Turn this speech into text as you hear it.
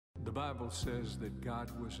The Bible says that God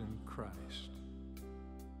was in Christ,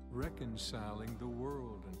 reconciling the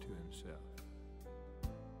world unto himself,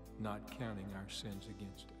 not counting our sins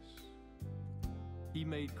against us. He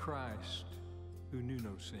made Christ, who knew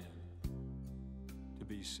no sin, to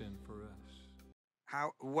be sin for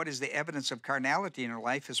us. What is the evidence of carnality in our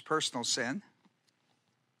life is personal sin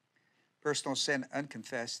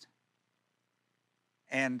unconfessed.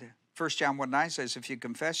 And 1 John 1:9 says, if you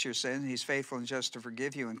confess your sin, he's faithful and just to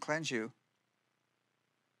forgive you and cleanse you.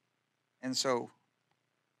 And so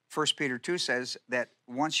 1 Peter 2 says that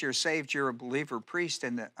once you're saved, you're a believer priest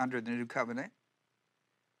under the new covenant.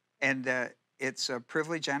 And it's a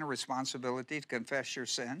privilege and a responsibility to confess your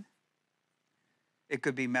sin. It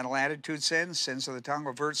could be mental attitude sins, sins of the tongue,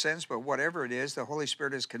 overt sins, but whatever it is, the Holy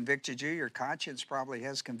Spirit has convicted you. Your conscience probably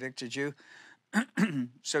has convicted you.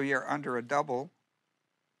 So you're under a double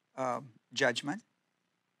judgment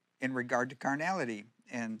in regard to carnality.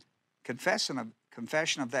 And confession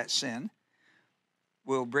of that sin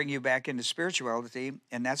will bring you back into spirituality,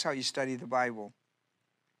 and that's how you study the Bible.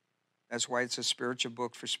 That's why it's a spiritual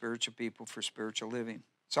book for spiritual people, for spiritual living.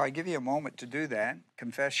 So I give you a moment to do that.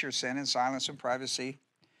 Confess your sin in silence and privacy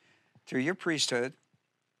through your priesthood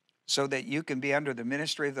so that you can be under the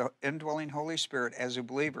ministry of the indwelling Holy Spirit as a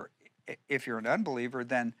believer. If you're an unbeliever,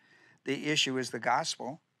 then the issue is the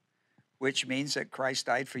gospel, which means that Christ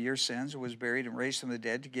died for your sins, was buried, and raised from the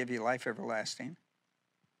dead to give you life everlasting.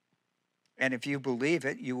 And if you believe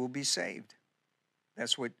it, you will be saved.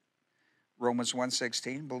 That's what Romans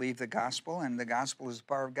 1:16, believe the gospel, and the gospel is the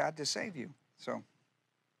power of God to save you. So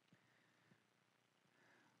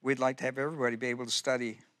we'd like to have everybody be able to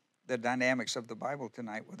study the dynamics of the Bible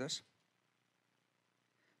tonight with us.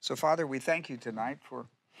 So, Father, we thank you tonight for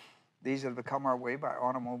these that have come our way by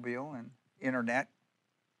automobile and internet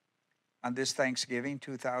on this Thanksgiving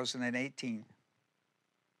 2018.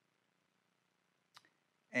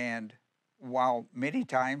 And while many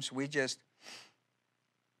times we just,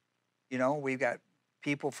 we've got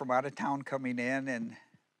people from out of town coming in, and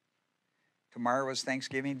tomorrow is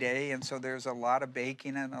Thanksgiving Day, and so there's a lot of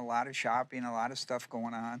baking and a lot of shopping, a lot of stuff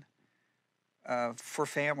going on for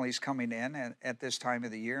families coming in at this time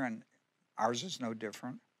of the year, and ours is no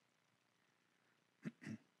different.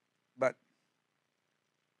 But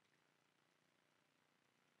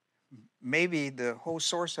maybe the whole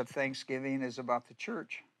source of Thanksgiving is about the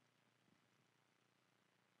church.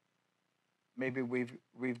 Maybe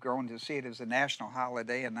we've grown to see it as a national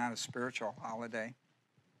holiday and not a spiritual holiday.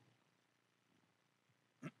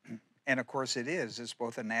 And of course it is. It's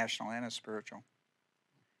both a national and a spiritual.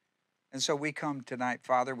 And so we come tonight,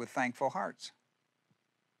 Father, with thankful hearts.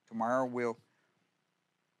 Tomorrow we'll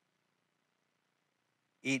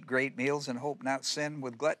eat great meals and hope not sin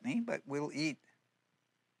with gluttony, but we'll eat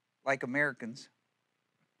like Americans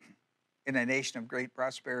in a nation of great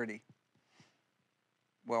prosperity.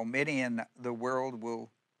 Well, many in the world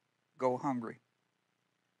will go hungry,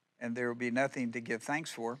 and there will be nothing to give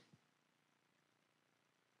thanks for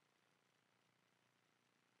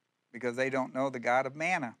because they don't know the God of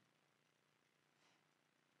manna.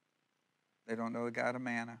 They don't know the God of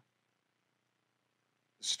manna.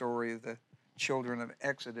 The story of the children of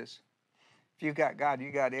Exodus. If you got God,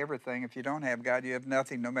 you got everything. If you don't have God, you have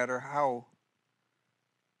nothing, no matter how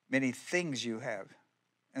many things you have.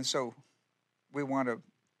 And so we want to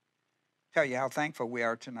tell you how thankful we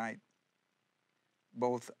are tonight,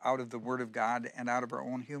 both out of the Word of God and out of our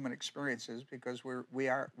own human experiences, because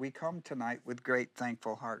we come tonight with great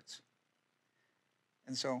thankful hearts.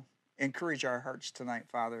 And so encourage our hearts tonight,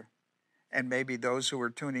 Father, and maybe those who are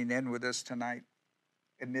tuning in with us tonight,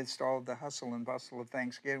 amidst all of the hustle and bustle of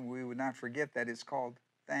Thanksgiving, we would not forget that it's called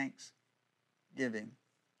thanksgiving,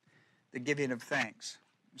 the giving of thanks.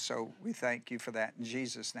 So we thank you for that in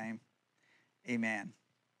Jesus' name. Amen.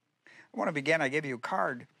 I want to begin. I gave you a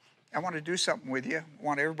card. I want to do something with you. I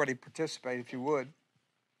want everybody to participate, if you would.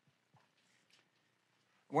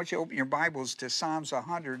 I want you to open your Bibles to Psalms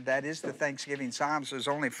 100. That is the Thanksgiving Psalms. There's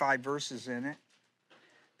only 5 verses in it.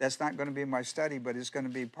 That's not going to be my study, but it's going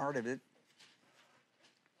to be part of it.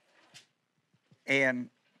 And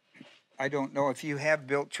I don't know if you have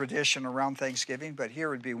built tradition around Thanksgiving, but here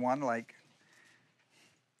would be one like,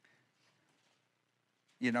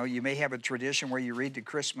 you may have a tradition where you read the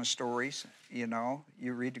Christmas stories. You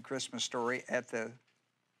read the Christmas story at the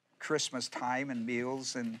Christmas time and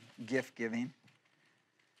meals and gift giving.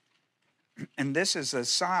 And this is a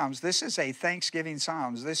Psalms. This is a Thanksgiving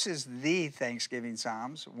Psalms. This is the Thanksgiving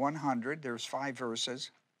Psalms, 100. There's 5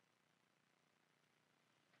 verses.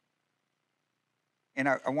 And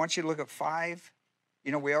I want you to look at 5.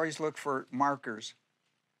 We always look for markers.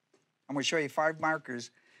 I'm going to show you 5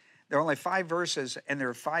 markers There are only 5 verses, and there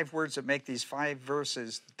are 5 words that make these 5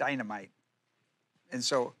 verses dynamite. And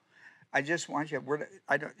so I just want you,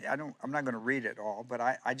 I'm not going to read it all, but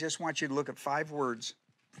I just want you to look at 5 words,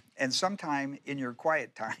 and sometime in your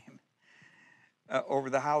quiet time over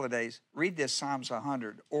the holidays, read this Psalms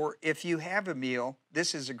 100. Or if you have a meal,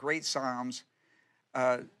 this is a great Psalms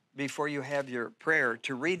before you have your prayer,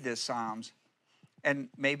 to read this Psalms, and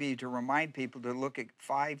maybe to remind people to look at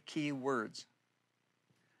 5 key words,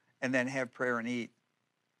 and then have prayer and eat.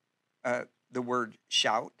 The word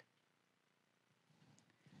shout,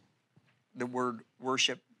 the word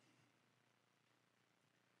worship,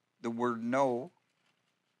 the word know,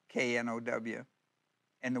 K-N-O-W,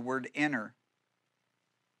 and the word enter.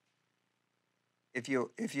 If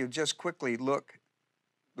you just quickly look,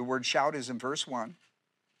 the word shout is in verse 1.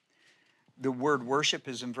 The word worship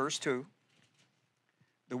is in verse 2.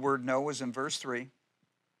 The word know is in verse 3.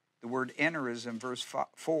 The word enter is in verse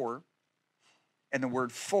 4. And the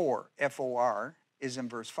word for, F-O-R, is in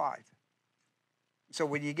verse 5. So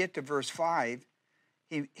when you get to verse 5,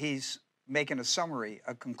 he's making a summary,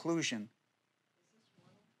 a conclusion.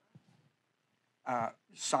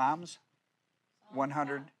 Psalms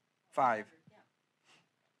 105.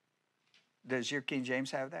 Does your King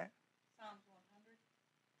James have that? Psalms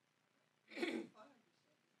 100.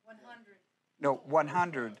 100. No,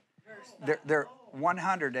 100. They're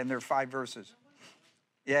 100, and they're 5 verses.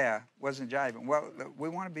 Yeah, wasn't jiving. Well, we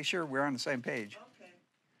want to be sure we're on the same page.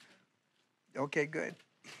 Okay, good.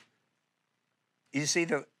 You see,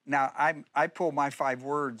 now I pull my 5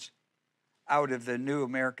 words out of the New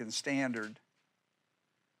American Standard.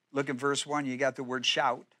 Look at verse 1. You got the word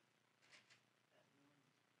shout.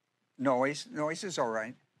 Noise is all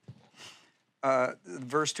right.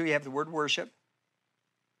 Verse 2, you have the word worship.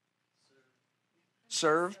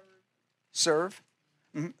 Serve.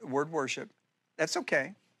 Word worship. That's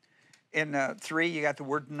okay. In 3, you got the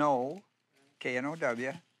word know,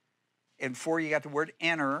 K-N-O-W. In 4, you got the word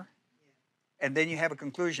enter. And then you have a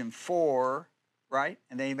conclusion, for, right?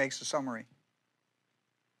 And then he makes a summary.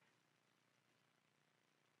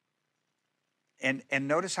 And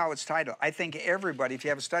notice how it's titled. I think everybody, if you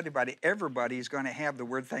have a study Bible, everybody is going to have the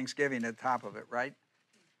word Thanksgiving at the top of it, right?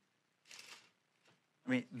 I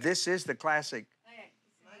mean, this is the classic.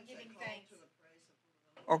 Giving thanks.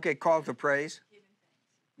 Okay, call to praise.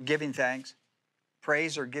 Giving thanks.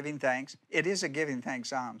 Praise or giving thanks. It is a giving thanks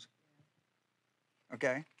Psalms.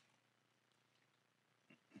 Okay?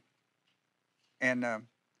 And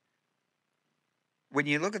when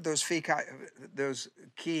you look at those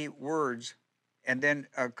key words, and then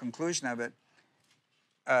a conclusion of it,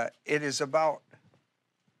 it is about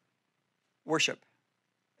worship.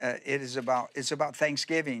 It's about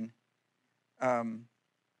thanksgiving,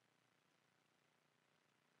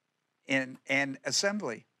 and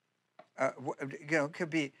assembly.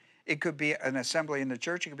 It could be an assembly in the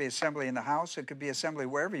church. It could be assembly in the house. It could be assembly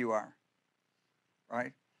wherever you are,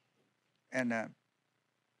 right? And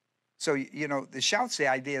so the shout's the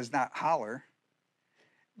idea is not holler,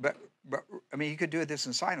 but I mean you could do this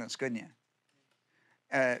in silence, couldn't you?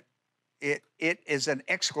 It is an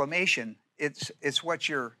exclamation. It's what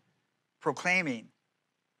you're proclaiming.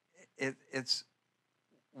 It's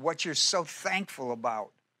what you're so thankful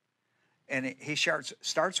about. And he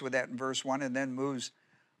starts with that in verse 1 and then moves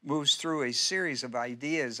through a series of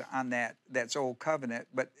ideas on that's Old Covenant,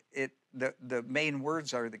 but the main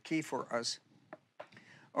words are the key for us.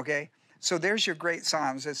 Okay? So there's your great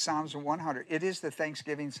Psalms. It's Psalms 100. It is the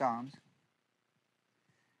Thanksgiving Psalms.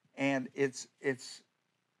 And it's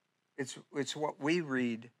what we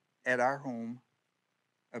read at our home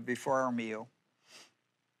before our meal.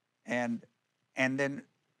 And then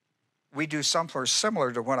we do something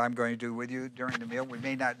similar to what I'm going to do with you during the meal. We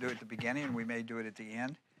may not do it at the beginning, and we may do it at the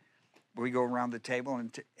end. We go around the table,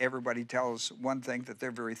 and everybody tells one thing that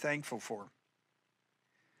they're very thankful for.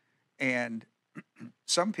 And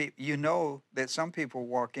some people, that some people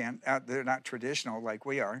walk in, they're not traditional like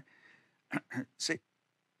we are. See,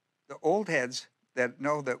 the old heads that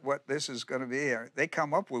know that what this is going to be, they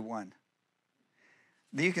come up with one.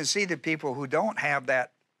 You can see the people who don't have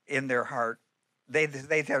that in their heart, they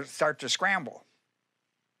start to scramble.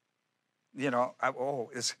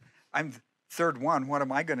 I'm third one. What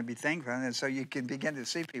am I going to be thankful? And so you can begin to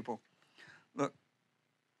see people. Look,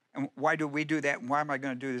 and why do we do that? And why am I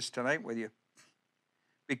going to do this tonight with you?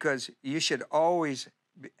 Because you should always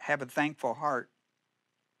have a thankful heart.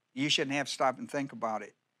 You shouldn't have to stop and think about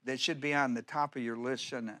it. That should be on the top of your list,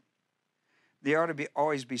 shouldn't it? There ought to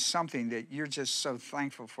always be something that you're just so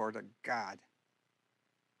thankful for to God.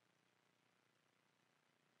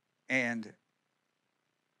 And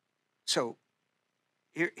so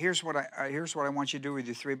Here's what I want you to do with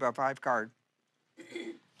your 3x5 card.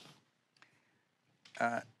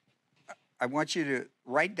 I want you to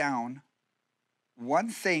write down one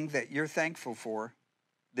thing that you're thankful for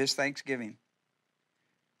this Thanksgiving.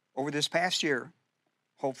 Over this past year,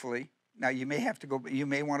 hopefully. Now you may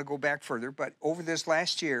want to go back further, but over this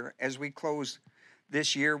last year, as we close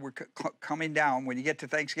this year, we're coming down. When you get to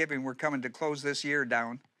Thanksgiving, we're coming to close this year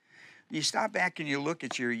down. You stop back and you look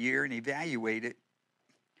at your year and evaluate it.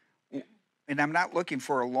 And I'm not looking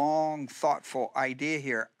for a long, thoughtful idea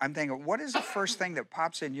here. I'm thinking, what is the first thing that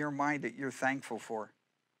pops in your mind that you're thankful for?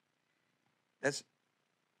 That's,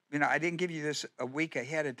 I didn't give you this a week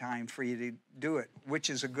ahead of time for you to do it, which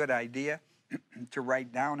is a good idea to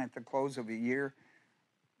write down at the close of a year.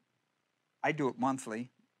 I do it monthly.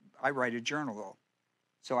 I write a journal, though.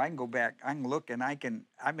 So I can go back, I can look, and I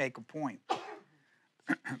make a point.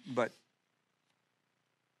 But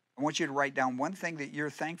I want you to write down one thing that you're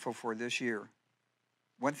thankful for this year.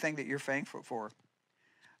 One thing that you're thankful for.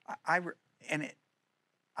 I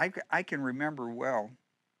can remember well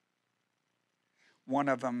one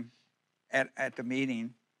of them at the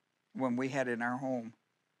meeting when we had in our home.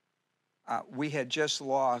 We had just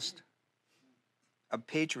lost a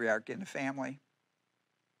patriarch in the family.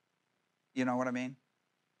 You know what I mean?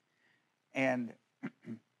 And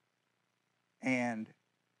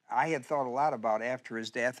I had thought a lot about after his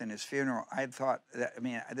death and his funeral. I had thought that,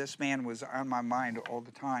 this man was on my mind all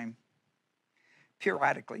the time,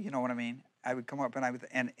 periodically. You know what I mean? I would come up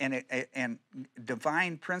and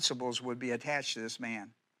divine principles would be attached to this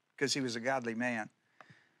man because he was a godly man.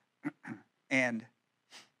 And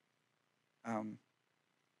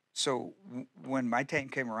so when my time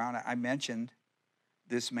came around, I mentioned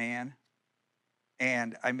this man,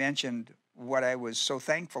 and I mentioned what I was so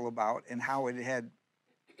thankful about and how it had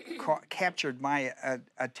captured my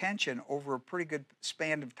attention over a pretty good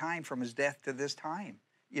span of time from his death to this time,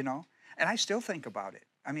 And I still think about it.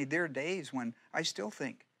 There are days when I still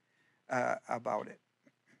think about it.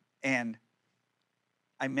 And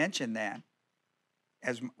I mentioned that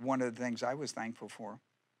as one of the things I was thankful for.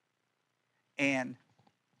 And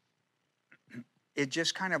it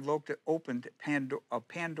just kind of opened a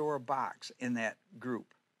Pandora box in that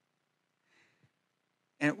group.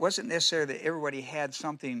 And it wasn't necessarily that everybody had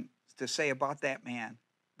something to say about that man.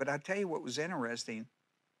 But I'll tell you what was interesting.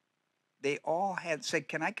 They all had said,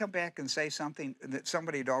 can I come back and say something that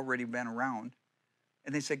somebody had already been around?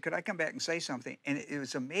 And they said, could I come back and say something? And it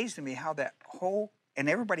was amazing to me how that whole, and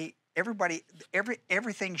everything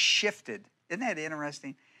shifted. Isn't that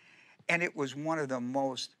interesting? And it was one of the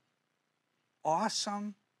most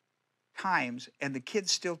awesome times, and the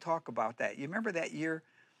kids still talk about that. You remember that year?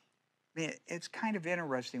 It's kind of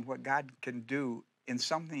interesting what God can do in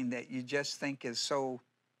something that you just think is so,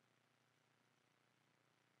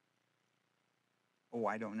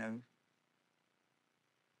 I don't know,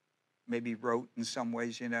 maybe rote in some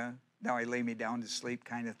ways, now I lay me down to sleep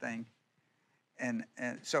kind of thing. And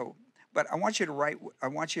so, but I want you to write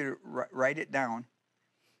it down,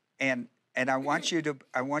 and I want you to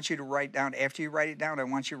write down, after you write it down, I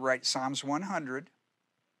want you to write Psalms 100,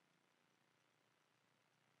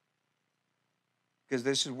 because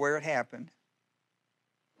this is where it happened.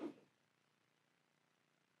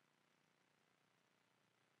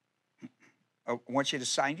 I want you to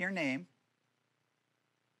sign your name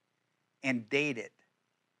and date it.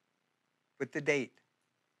 Put the date.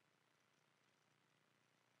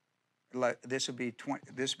 This would be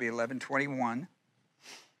 11/21/18.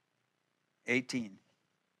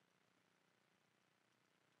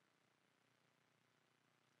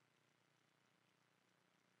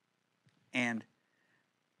 And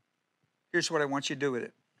here's what I want you to do with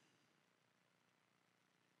it.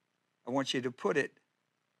 I want you to put it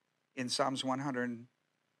in Psalms 100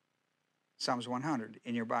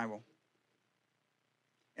 in your Bible,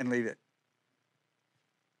 and leave it.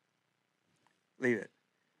 Leave it.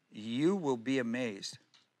 You will be amazed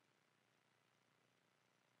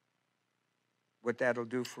what that'll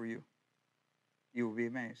do for you. You will be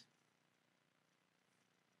amazed.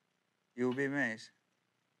 You will be amazed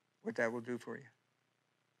what that will do for you.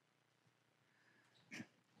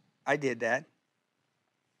 I did that.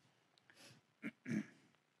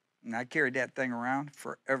 And I carried that thing around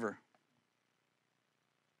forever.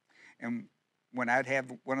 And when I'd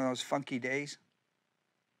have one of those funky days,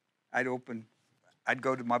 I'd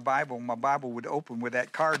go to my Bible, and my Bible would open with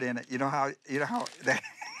that card in it. You know how that,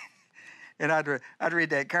 and I'd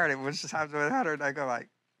read that card. It was Psalms 100, and I go like,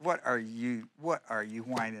 what are you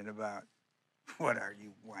whining about? What are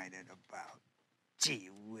you whining about? Gee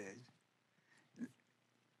whiz.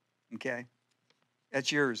 Okay?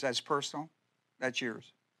 That's yours. That's personal. That's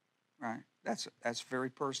yours, right? That's very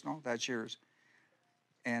personal. That's yours.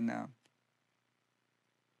 And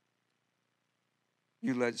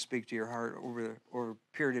you let it speak to your heart over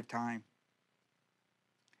a period of time.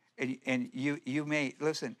 And you may,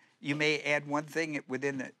 listen, you may add one thing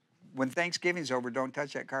within the, when Thanksgiving's over, don't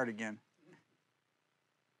touch that card again.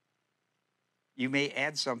 You may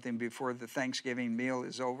add something before the Thanksgiving meal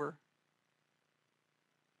is over.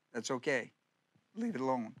 That's okay. Leave it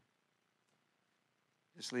alone.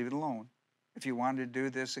 Just leave it alone. If you want to do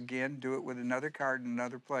this again, do it with another card in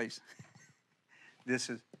another place. This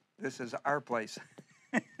is our place.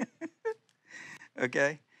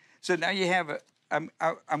 Okay? So now you have I'm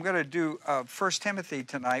going to do 1 Timothy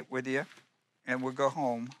tonight with you, and we'll go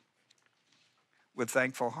home with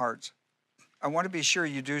thankful hearts. I want to be sure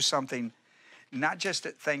you do something, not just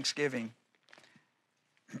at Thanksgiving.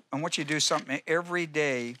 I want you to do something every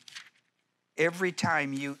day, every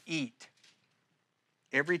time you eat.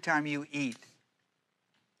 Every time you eat.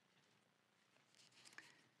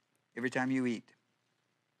 Every time you eat.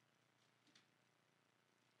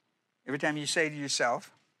 Every time you say to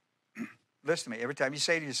yourself, listen to me, every time you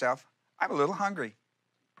say to yourself, I'm a little hungry.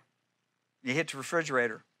 You hit the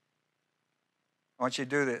refrigerator. I want you to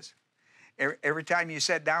do this. Every time you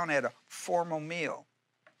sit down at a formal meal,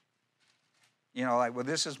 you know, like, well,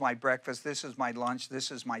 this is my breakfast, this is my lunch,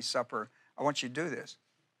 this is my supper. I want you to do this.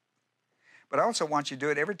 But I also want you to do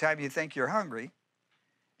it every time you think you're hungry,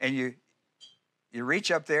 and you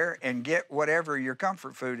reach up there and get whatever your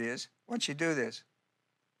comfort food is. I want you to do this.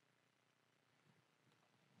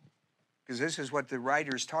 Because this is what the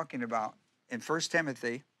writer's talking about in 1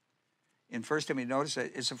 Timothy. In 1 Timothy, notice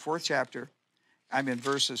that it's the 4th chapter. I'm in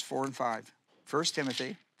verses 4 and 5. 1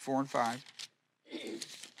 Timothy 4 and 5.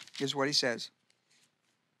 Here's what he says.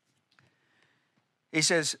 He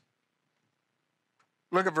says,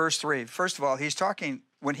 look at verse 3. First of all, he's talking,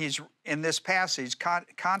 when he's in this passage,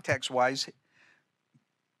 context-wise,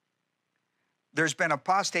 there's been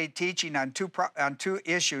apostate teaching on two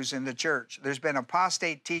issues in the church. There's been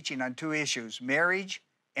apostate teaching on 2 issues, marriage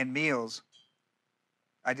and meals.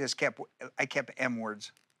 I kept M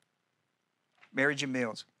words. Marriage and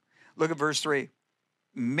meals. Look at verse 3.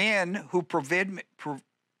 Men who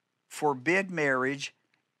forbid marriage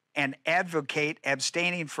and advocate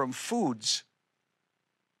abstaining from foods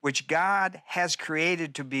which God has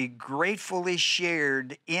created to be gratefully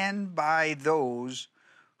shared in by those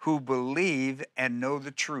who believe and know the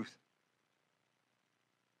truth.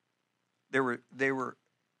 There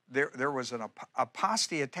was an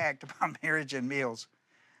apostate attack about marriage and meals.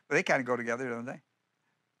 But they kind of go together, don't they?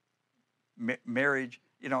 Marriage,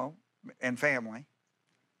 you know, and family.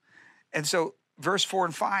 And so verse 4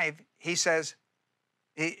 and 5, he says,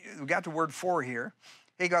 we got the word for here.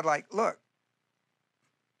 He got like, look,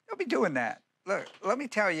 don't be doing that. Look, let me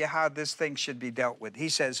tell you how this thing should be dealt with. He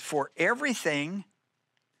says, for everything,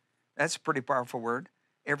 that's a pretty powerful word,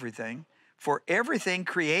 everything. For everything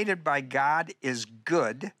created by God is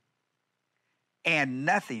good, and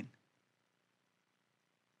nothing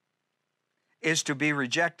is to be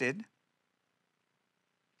rejected.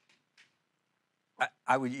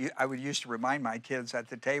 I would used to remind my kids at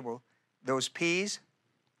the table, those peas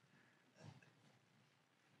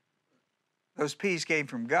came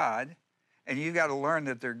from God, and you got to learn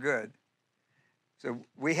that they're good. So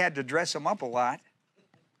we had to dress them up a lot.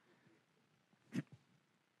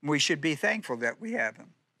 We should be thankful that we have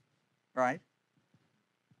them, right?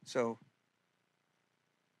 So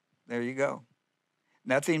there you go.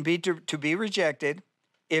 Nothing to be rejected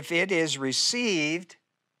if it is received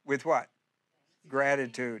with what?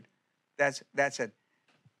 Gratitude. That's it.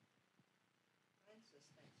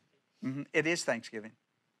 Mm-hmm. It is Thanksgiving.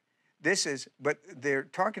 But they're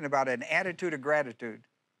talking about an attitude of gratitude.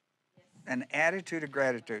 An attitude of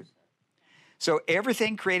gratitude. So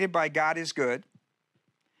everything created by God is good,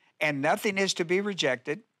 and nothing is to be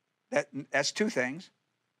rejected. That's 2 things.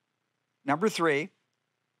 Number 3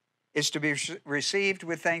 is to be received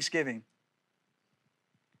with thanksgiving.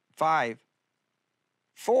 5.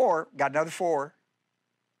 4, got another 4.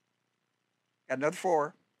 Got another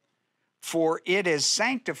 4. For it is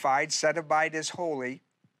sanctified, set aside as holy,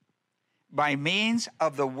 by means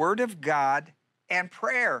of the word of God and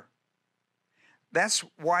prayer. That's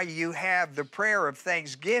why you have the prayer of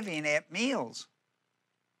thanksgiving at meals.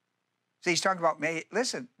 So he's talking about,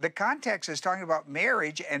 listen, the context is talking about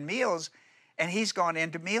marriage and meals, and he's gone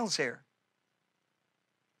into meals here.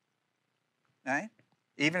 Right?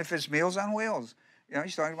 Even if it's Meals on Wheels, you know,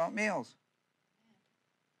 he's talking about meals.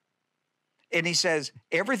 And he says,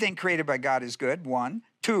 everything created by God is good, 1.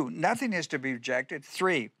 2, nothing is to be rejected.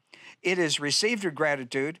 3, it is received with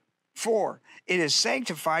gratitude. 4, it is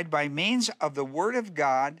sanctified by means of the word of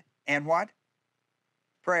God and what?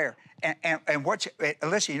 Prayer. And what's,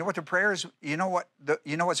 listen, you know what the prayer is? You know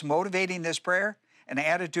what's motivating this prayer? An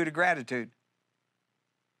attitude of gratitude.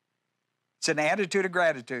 It's an attitude of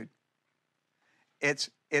gratitude.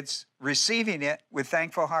 It's receiving it with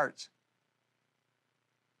thankful hearts.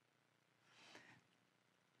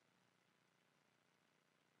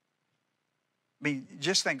 I mean,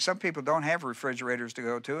 just think, some people don't have refrigerators to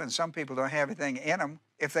go to, and some people don't have anything in them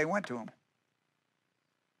if they went to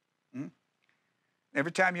them.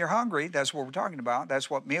 Every time you're hungry, that's what we're talking about. That's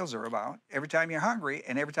what meals are about. Every time you're hungry,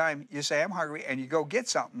 and every time you say, I'm hungry, and you go get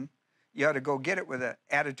something, you ought to go get it with an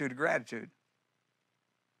attitude of gratitude.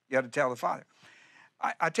 You ought to tell the Father.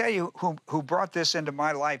 I tell you who brought this into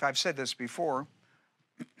my life. I've said this before,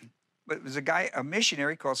 but it was a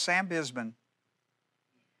missionary called Sam Bisman.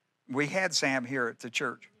 We had Sam here at the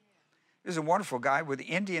church. He was a wonderful guy with the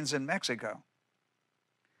Indians in Mexico.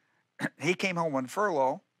 He came home on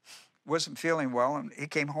furlough, wasn't feeling well, and he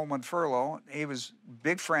came home on furlough. He was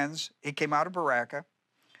big friends. He came out of Baraka,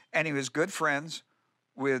 and he was good friends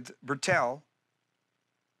with Bertel,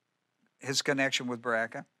 his connection with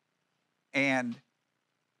Baraka. And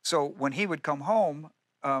so when he would come home,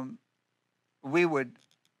 we would,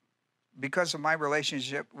 because of my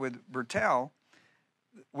relationship with Bertel,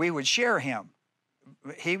 we would share him.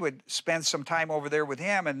 He would spend some time over there with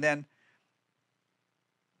him, and then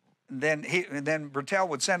Bertel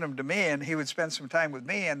would send him to me, and he would spend some time with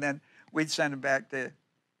me, and then we'd send him back to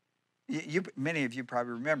you. Many of you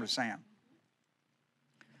probably remember Sam.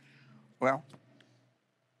 Well,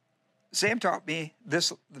 Sam taught me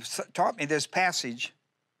this passage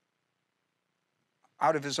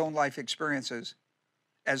out of his own life experiences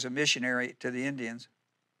as a missionary to the Indians.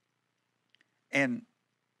 And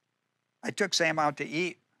I took Sam out to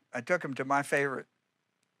eat. I took him to my favorite,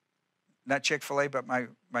 not Chick-fil-A, but my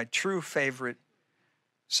true favorite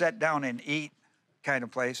sit down and eat kind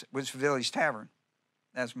of place was Village Tavern.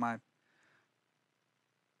 That's my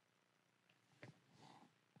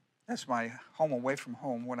home away from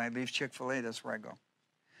home. When I leave Chick-fil-A, that's where I go.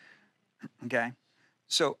 Okay?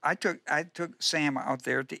 So I took Sam out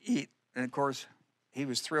there to eat, and of course, he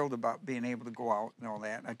was thrilled about being able to go out and all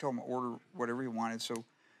that. I told him to order whatever he wanted. So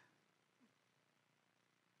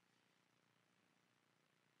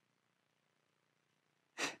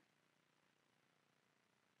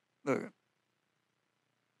look,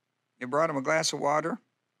 you brought him a glass of water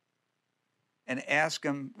and asked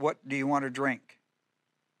him, what do you want to drink?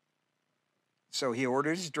 So he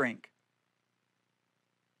ordered his drink.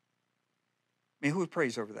 I mean, who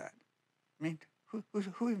prays over that? I mean,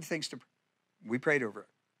 who even thinks to? We prayed over it.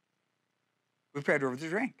 We prayed over the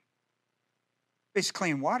drink. It's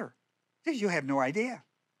clean water. You have no idea.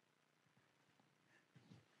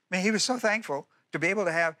 I mean, he was so thankful to be able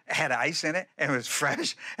to had ice in it, and it was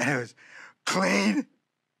fresh, and it was clean.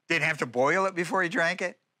 Didn't have to boil it before he drank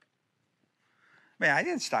it. I mean, I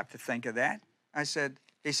didn't stop to think of that.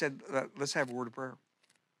 He said, let's have a word of prayer.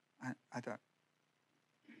 I thought,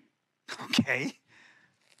 okay.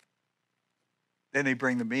 Then they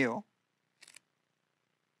bring the meal.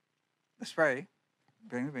 Let's pray.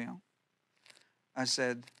 Bring the meal. I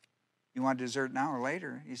said, you want dessert now or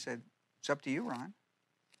later? He said, it's up to you, Ron.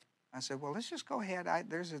 I said, well, let's just go ahead.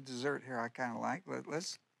 There's a dessert here I kind of like.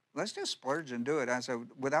 Let's just splurge and do it. I said,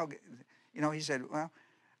 without, he said, well,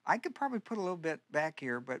 I could probably put a little bit back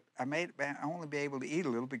here, but I only be able to eat a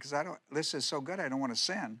little because this is so good I don't want to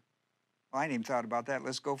sin. Well, I hadn't even thought about that.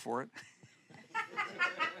 Let's go for it.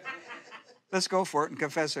 Let's go for it and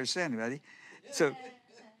confess our sin, buddy. So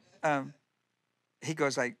he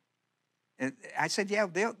goes like, I said, yeah,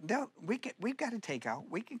 we've got to take out.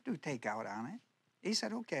 We can do takeout on it. He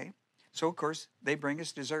said, okay. So, of course, they bring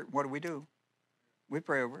us dessert. What do? We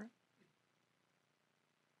pray over it.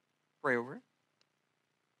 Pray over it.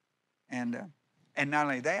 And not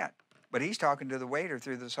only that, but he's talking to the waiter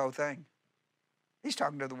through this whole thing. He's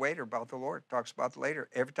talking to the waiter about the Lord, talks about the waiter.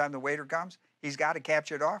 Every time the waiter comes, he's got to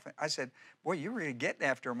capture it off. I said, boy, you're really getting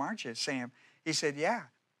after him, aren't you, Sam? He said, yeah.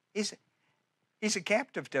 He's a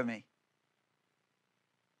captive to me.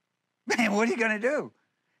 Man, what are you going to do?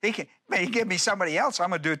 He give me somebody else, I'm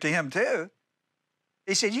going to do it to him too.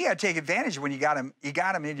 He said, you got to take advantage when you got him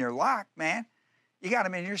in your lock, man. You got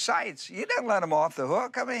him in your sights. You didn't let him off the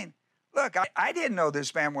hook. I mean, look, I didn't know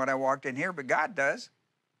this man when I walked in here, but God does.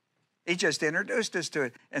 He just introduced us to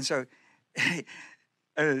it. And so,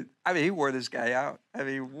 he wore this guy out.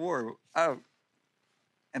 He wore out.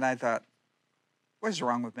 And I thought, what's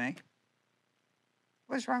wrong with me?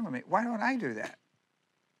 What's wrong with me? Why don't I do that?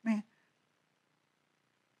 Man,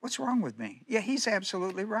 What's wrong with me? Yeah, he's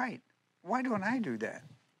absolutely right. Why don't I do that?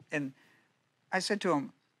 And I said to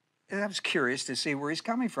him, and I was curious to see where he's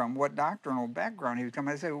coming from, what doctrinal background he was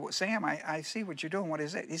coming. I said, well, Sam, I see what you're doing. What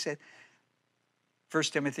is it? He said, 1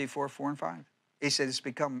 Timothy 4:4-5. He said, it's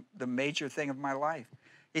become the major thing of my life.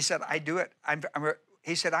 He said, I do it.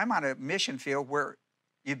 He said, I'm on a mission field where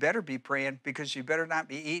you better be praying because you better not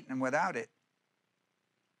be eating without it.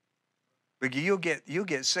 But you'll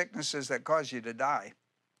get sicknesses that cause you to die.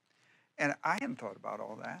 And I hadn't thought about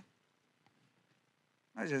all that.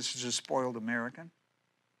 I just was a spoiled American,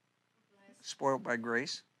 spoiled by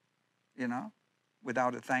grace, you know,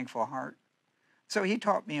 without a thankful heart. So he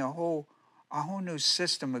taught me a whole new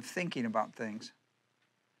system of thinking about things.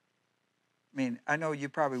 I mean, I know you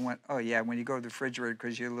probably went, oh yeah, when you go to the refrigerator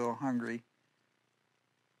because you're a little hungry,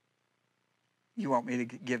 you want me to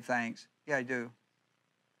give thanks. Yeah, I do.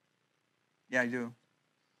 Yeah, I do.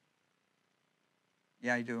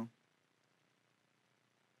 Yeah, I do.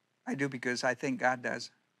 I do because I think God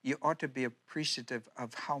does. You ought to be appreciative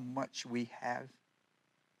of how much we have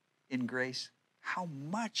in grace. How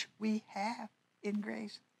much we have in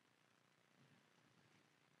grace.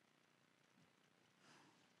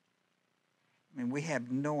 I mean, we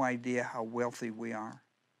have no idea how wealthy we are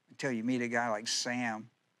until you meet a guy like Sam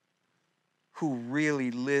who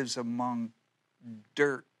really lives among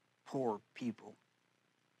dirt poor people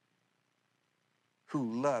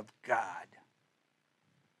who love God.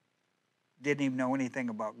 Didn't even know anything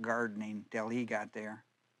about gardening till he got there.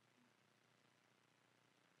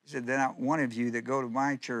 He said, not one of you that go to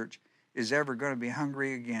my church is ever going to be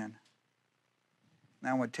hungry again.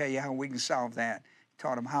 Now I want to tell you how we can solve that. He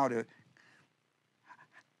taught him how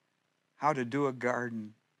to do a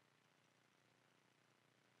garden.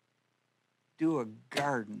 Do a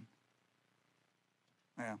garden.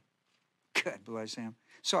 Well, God bless him.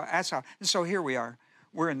 So that's how. So here we are.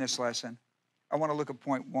 We're in this lesson. I want to look at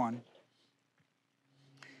point 1.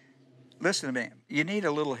 Listen to me. You need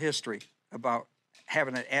a little history about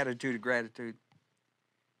having an attitude of gratitude.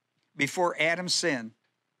 Before Adam sinned,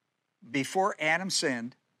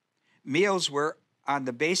 meals were on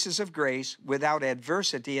the basis of grace without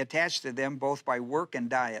adversity attached to them both by work and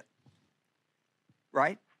diet.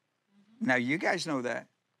 Right? Now you guys know that.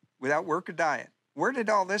 Without work or diet. Where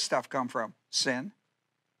did all this stuff come from? Sin.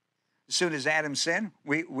 As soon as Adam sinned,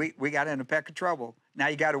 we got in a peck of trouble. Now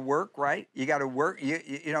you got to work, right? You got to work.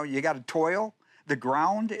 You know, you got to toil. The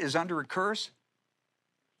ground is under a curse.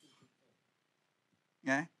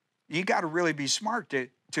 Okay? You got to really be smart to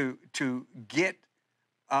get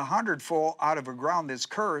 100-fold out of a ground that's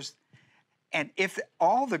cursed. And if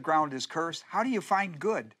all the ground is cursed, how do you find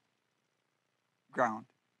good ground?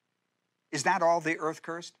 Is not all the earth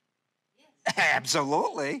cursed? Yes.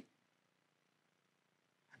 Absolutely.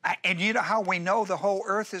 And you know how we know the whole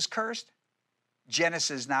earth is cursed?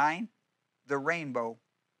 Genesis 9, the rainbow.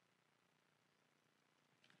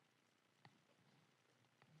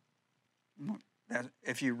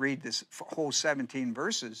 If you read this whole 17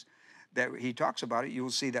 verses that he talks about it, you will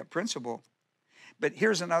see that principle. But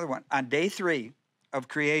here's another one. On day 3 of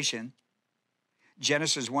creation,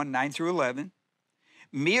 Genesis 1, 9-11,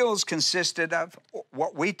 meals consisted of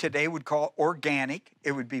what we today would call organic.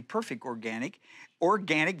 It would be perfect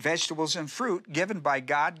organic vegetables and fruit given by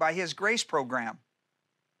God by his grace program.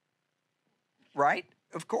 Right?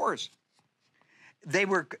 Of course. They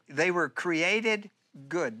were created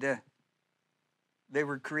good. They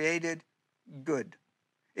were created good.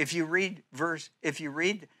 If you read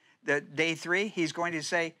the day 3, he's going to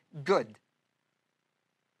say good.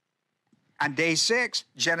 On day 6,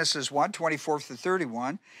 Genesis 1,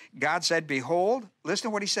 24-31, God said, behold, listen to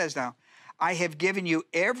what he says now. I have given you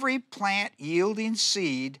every plant yielding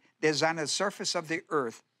seed that is on the surface of the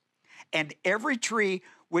earth, and every tree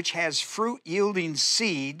which has fruit yielding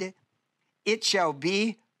seed, it shall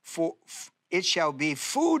be food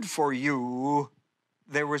for you.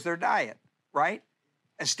 There was their diet, right?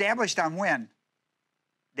 Established on when?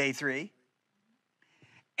 Day 3.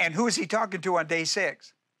 And who is he talking to on day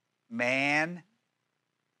 6? Man,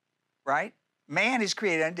 right? Man is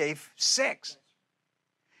created on day 6.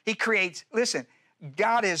 He creates, listen,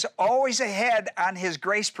 God is always ahead on his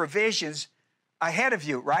grace provisions ahead of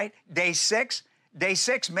you, right? Day 6,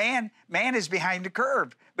 man is behind the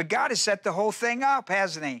curve. But God has set the whole thing up,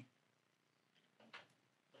 hasn't he?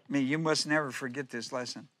 I mean, you must never forget this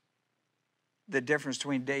lesson. The difference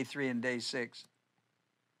between day 3 and day 6.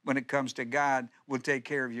 When it comes to God, will take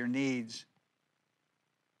care of your needs.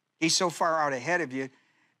 He's so far out ahead of you.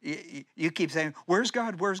 You keep saying, where's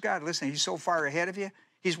God? Where's God? Listen, he's so far ahead of you.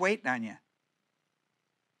 He's waiting on you.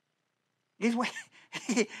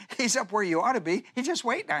 He's up where you ought to be. He's just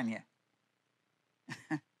waiting on you.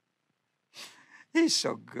 He's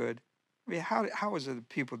so good. I mean, how is it that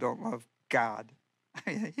people don't love God?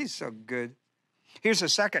 He's so good. Here's a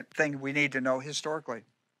second thing we need to know historically.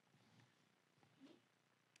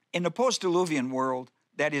 In the post-Diluvian world,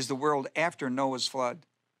 that is the world after Noah's flood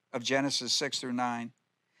of Genesis 6 through 9,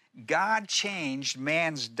 God changed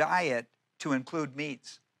man's diet to include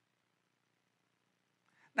meats.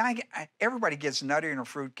 Now, everybody gets nutty in a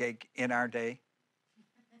fruitcake in our day.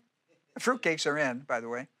 Fruitcakes are in, by the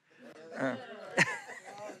way.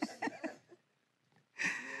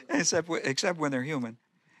 Except when they're human.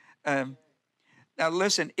 Now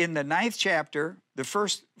listen, in the 9th chapter, the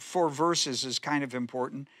first 4 verses is kind of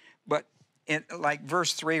important, but in like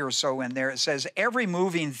verse 3 or so in there, it says, every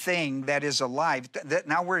moving thing that is alive.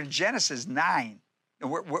 Now we're in Genesis 9.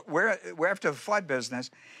 We're after the flood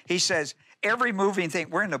business. He says, every moving thing,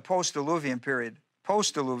 we're in the post-Diluvian period.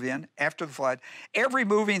 Post-Diluvian, after the flood, every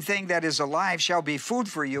moving thing that is alive shall be food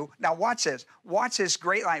for you. Now watch this. Watch this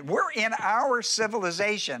great line. We're in our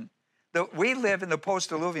civilization. We live in the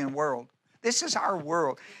post-Diluvian world. This is our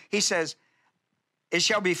world. He says, it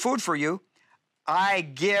shall be food for you. I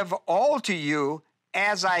give all to you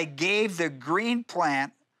as I gave the green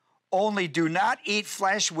plant, only do not eat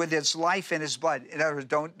flesh with its life in its blood. In other words,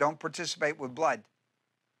 don't participate with blood.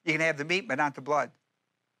 You can have the meat, but not the blood.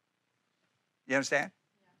 You understand?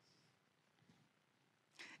 Yes.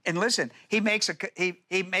 And listen, he makes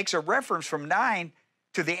a reference from 9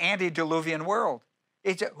 to the antediluvian world.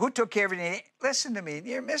 Who took care of you? Listen to me,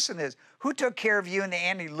 you're missing this. Who took care of you in the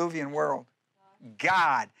antediluvian world?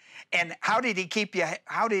 God. And how did he keep you?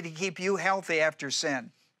 How did he keep you healthy after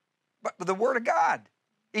sin? But the Word of God.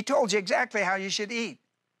 He told you exactly how you should eat.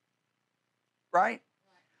 Right?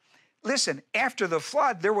 Listen, after the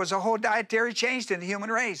flood, there was a whole dietary change in the human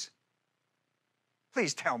race.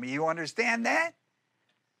 Please tell me you understand that.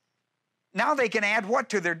 Now they can add what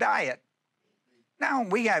to their diet? Now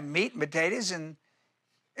we have meat and potatoes and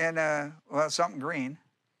well, something green.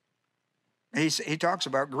 He talks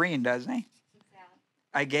about green, doesn't he?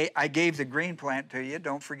 I gave the green plant to you.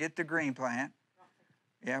 Don't forget the green plant.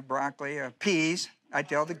 Yeah, broccoli, peas. I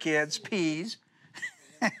tell the kids, peas.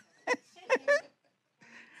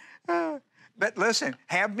 But listen,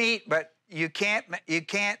 have meat, but the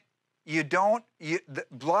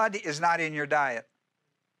blood is not in your diet,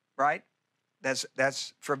 right?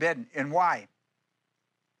 That's forbidden. And why?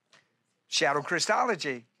 Shadow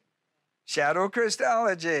Christology. Shadow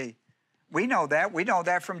Christology. We know that. We know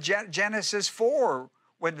that from Genesis 4,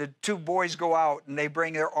 when the 2 boys go out and they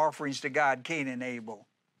bring their offerings to God, Cain and Abel.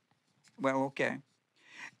 Well, okay.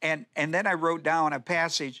 And then I wrote down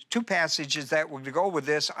 2 passages that would go with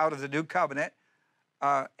this out of the New Covenant,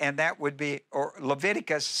 and that would be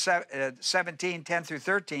Leviticus 17, 10 through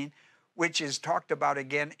 13, which is talked about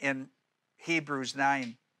again in Hebrews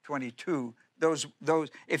 9, 22. Those,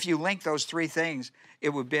 if you link those 3 things, it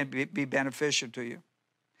would be beneficial to you.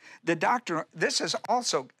 The doctrine, this is,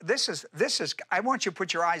 I want you to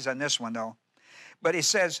put your eyes on this one though. But he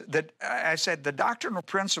says that, I said the doctrinal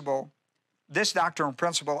principle, this doctrinal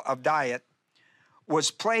principle of diet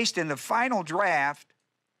was placed in the final draft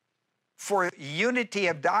for unity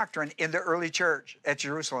of doctrine in the early church at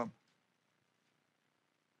Jerusalem.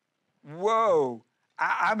 Whoa.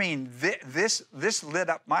 I mean, this lit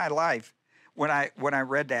up my life when I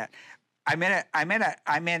read that.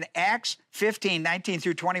 I'm in Acts 15, 19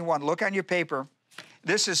 through 21. Look on your paper.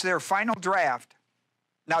 This is their final draft.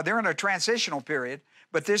 Now, they're in a transitional period,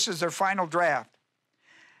 but this is their final draft.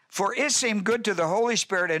 For it seemed good to the Holy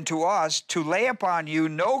Spirit and to us to lay upon you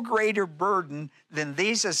no greater burden than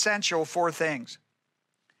these essential 4 things.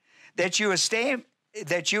 That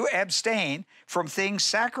you abstain from things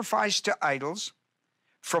sacrificed to idols,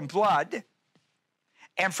 from blood,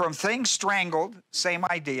 and from things strangled, same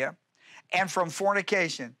idea, and from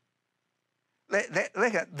fornication.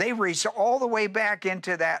 Look at, they reach all the way back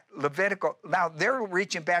into that Levitical. Now, they're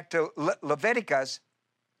reaching back to Leviticus,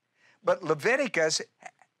 but Leviticus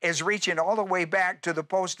is reaching all the way back to the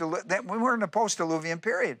when we're in the post-Diluvian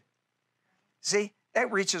period. See,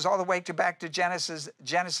 that reaches all the way back to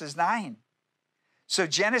Genesis 9. So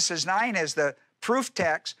Genesis 9 is the proof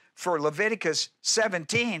text for Leviticus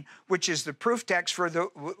 17, which is the proof text for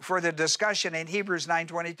the discussion in Hebrews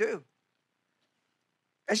 9:22.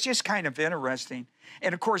 It's just kind of interesting.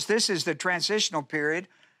 And of course, this is the transitional period.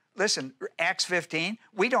 Listen, Acts 15,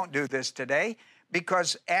 we don't do this today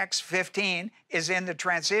because Acts 15 is in the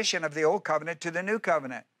transition of the Old Covenant to the New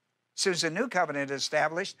Covenant. As soon as the New Covenant is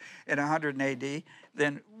established in 100 AD,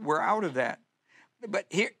 then we're out of that. But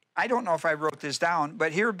I don't know if I wrote this down,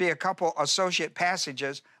 but here would be a couple associate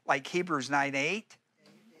passages like Hebrews 9:8.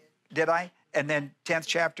 Did I? And then 10th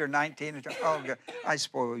chapter, 19. Oh, God. I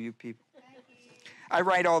spoil you people. I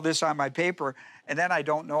write all this on my paper, and then I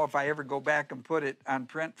don't know if I ever go back and put it on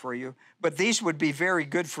print for you. But these would be very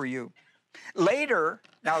good for you. Later,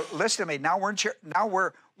 now listen to me. Now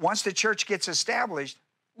once the church gets established,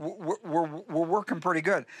 we're working pretty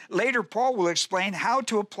good. Later, Paul will explain how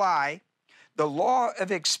to apply the law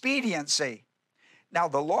of expediency. Now,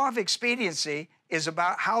 the law of expediency is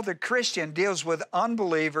about how the Christian deals with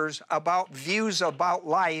unbelievers about views about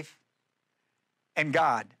life and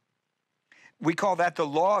God. We call that the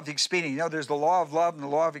law of expediency. You know, there's the law of love and the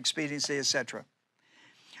law of expediency, etc.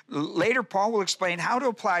 Later, Paul will explain how to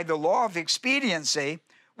apply the law of expediency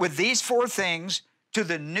with these four things to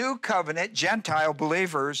the new covenant Gentile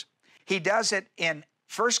believers. He does it in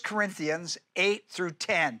 1 Corinthians 8 through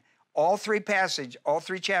 10. All three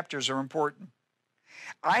chapters are important.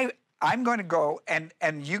 I'm going to go, and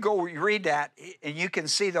you go read that, and you can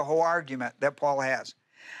see the whole argument that Paul has.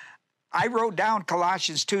 I wrote down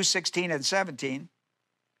Colossians 2:16 and 17.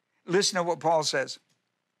 Listen to what Paul says.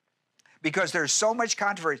 Because there's so much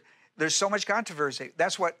controversy. There's so much controversy.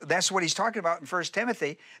 That's what he's talking about in 1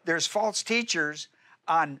 Timothy. There's false teachers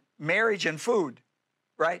on marriage and food,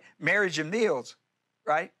 right? Marriage and meals,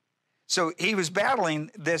 right? So he was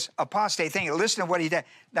battling this apostate thing. Listen to what he did.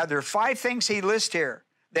 Now, there are 5 things he lists here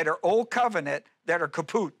that are old covenant that are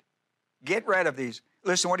kaput. Get rid of these.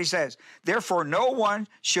 Listen to what he says. Therefore, no one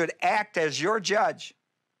should act as your judge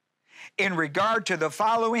in regard to the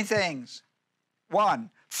following things. 1,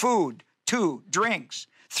 food. 2, drinks.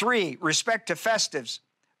 3, respect to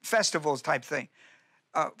festivals type thing.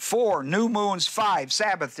 4, new moons. 5,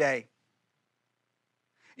 Sabbath day.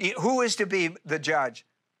 Who is to be the judge?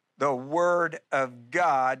 The Word of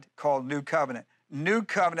God called New Covenant. New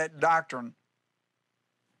Covenant doctrine.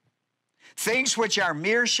 Things which are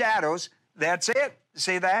mere shadows, that's it.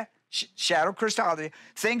 See that? Shadow Christology.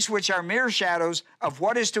 Things which are mere shadows of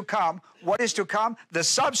what is to come. What is to come? The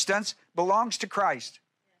substance belongs to Christ.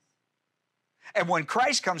 And when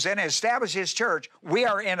Christ comes in and establishes his church, we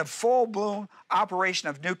are in a full-blown operation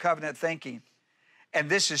of New Covenant thinking. And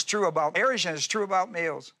this is true about marriage and it's true about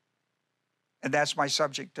meals. And that's my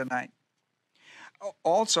subject tonight.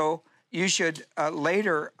 Also, you should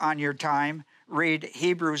later on your time read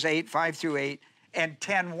Hebrews 8, 5 through 8, and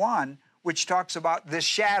 10:1, which talks about the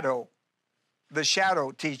shadow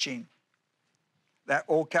teaching, that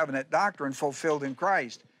old covenant doctrine fulfilled in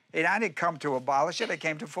Christ. And I didn't come to abolish it, I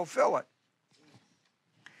came to fulfill it.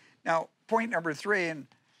 Now, point number 3,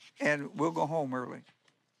 and we'll go home early,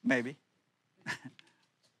 maybe.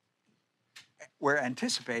 We're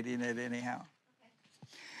anticipating it anyhow.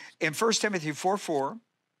 In 1 Timothy 4:4,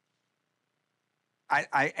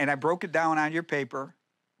 I broke it down on your paper,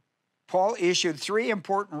 Paul issued 3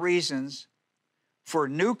 important reasons for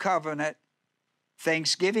new covenant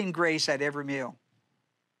thanksgiving grace at every meal.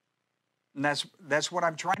 And that's what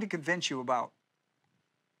I'm trying to convince you about.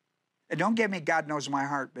 And don't give me God knows my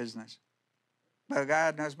heart business. But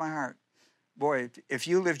God knows my heart. Boy, if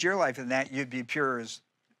you lived your life in that, you'd be pure as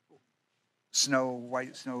snow,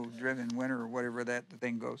 white snow-driven winter, or whatever the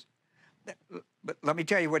thing goes. But let me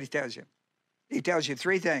tell you what he tells you. He tells you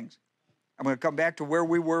 3 things. I'm going to come back to where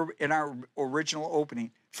we were in our original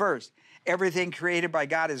opening. First, everything created by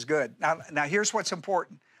God is good. Now here's what's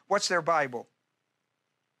important. What's their Bible?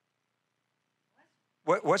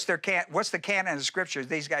 What's the canon of Scripture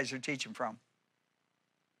these guys are teaching from?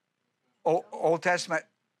 Old Testament,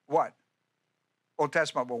 what? Old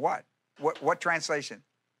Testament, but what? What translation?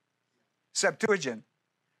 Septuagint.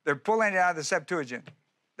 They're pulling it out of the Septuagint.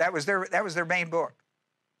 That was their main book.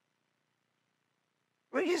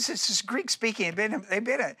 Well, this is Greek speaking.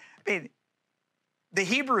 The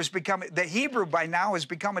Hebrew by now has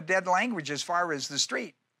become a dead language as far as the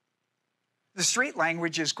street. The street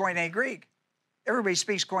language is Koine Greek. Everybody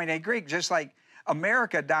speaks Koine Greek, just like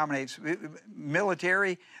America dominates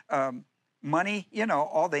military, money,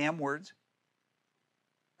 all the M words.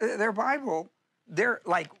 Their Bible, they're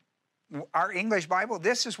like our English Bible,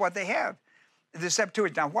 this is what they have. The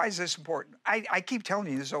Septuagint. Now, why is this important? I keep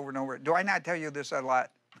telling you this over and over. Do I not tell you this a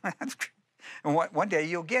lot? And one day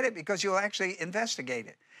you'll get it because you'll actually investigate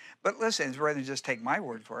it. But listen, it's rather than just take my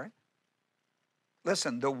word for it.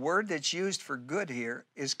 Listen, the word that's used for good here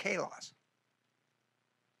is kalos.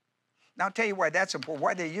 Now, I'll tell you why that's important,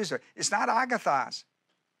 why they use it. It's not agathos.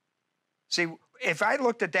 See, if I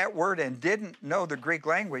looked at that word and didn't know the Greek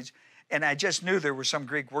language, and I just knew there were some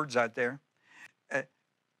Greek words out there,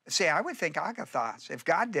 see, I would think agathos. If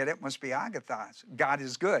God did it, it must be agathos. God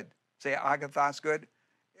is good. Say agathos good.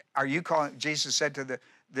 Are you calling, Jesus said to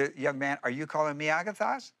the young man, are you calling me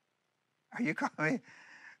agathos? Are you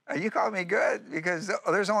calling me good? Because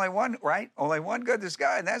there's only one, right? Only one good is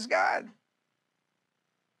God, and that's God.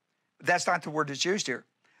 But that's not the word that's used here.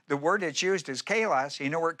 The word that's used is kalos. You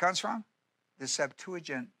know where it comes from? The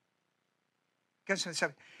Septuagint. It comes from the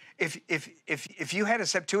Septuagint. If you had a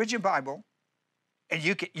Septuagint Bible, and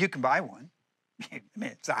you can buy one, I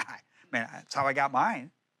mean, that's how I got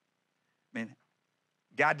mine. I mean,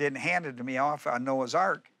 God didn't hand it to me off on Noah's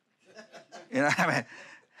Ark. You know, I mean,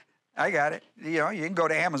 I got it. You know, you can go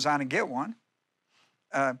to Amazon and get one.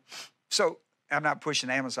 So I'm not pushing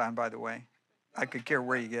Amazon, by the way. I could care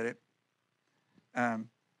where you get it.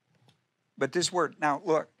 But this word, now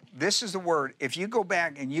look, this is the word. If you go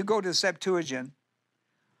back and you go to the Septuagint,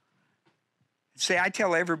 say, I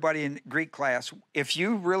tell everybody in Greek class, if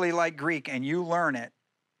you really like Greek and you learn it,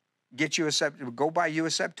 go buy you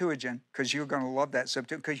a Septuagint, because you're going to love that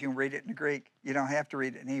Septuagint, because you can read it in Greek. You don't have to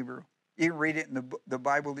read it in Hebrew. You can read it in the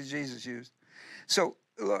Bible that Jesus used. So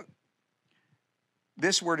look,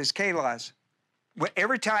 this word is kalos.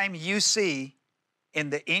 Every time you see in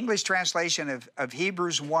the English translation of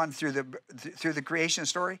Hebrews 1 through the creation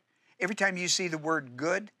story, every time you see the word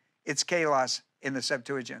good, it's kalos in the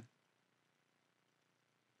Septuagint.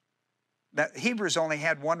 Now, Hebrews only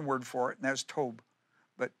had one word for it, and that was tob.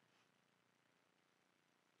 But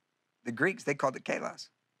the Greeks, they called it kalos.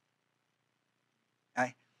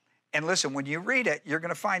 Right? And listen, when you read it, you're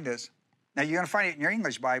going to find this. Now, you're going to find it in your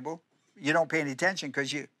English Bible. You don't pay any attention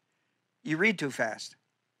because you read too fast.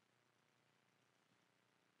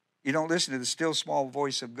 You don't listen to the still small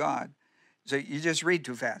voice of God. So you just read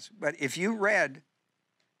too fast. But if you read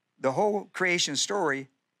the whole creation story,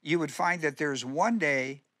 you would find that there's one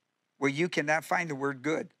day where you cannot find the word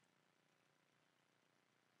good.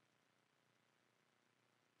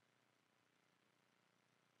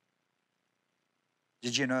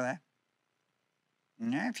 Did you know that?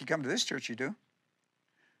 Yeah, if you come to this church, you do. Of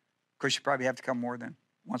course, you probably have to come more than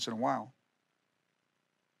once in a while.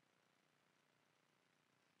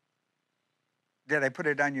 Did I put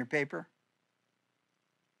it on your paper?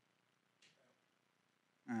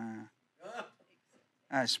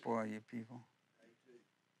 I spoil you people.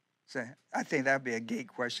 So I think that'd be a gate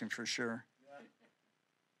question for sure.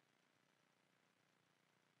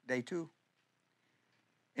 Day 2.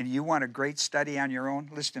 And you want a great study on your own?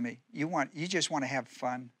 Listen to me. You just want to have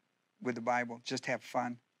fun with the Bible. Just have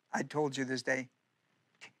fun. I told you this day.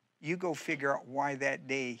 You go figure out why that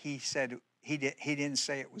day he said he didn't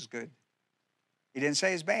say it was good. He didn't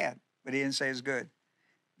say it's bad, but he didn't say it's good.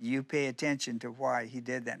 You pay attention to why he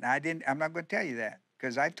did that. Now, I'm not going to tell you that,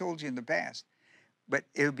 because I've told you in the past. But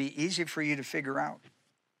it'll be easy for you to figure out.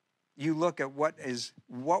 You look at what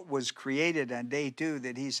was created on day 2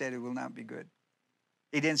 that he said it will not be good.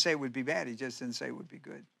 He didn't say it would be bad. He just didn't say it would be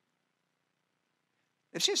good.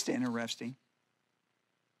 It's just interesting.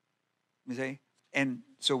 You see? And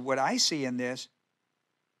so what I see in this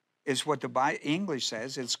is what the English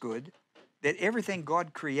says, it's good, that everything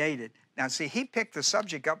God created. Now, see, he picked the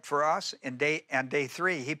subject up for us on day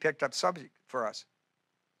 3. He picked up subject for us.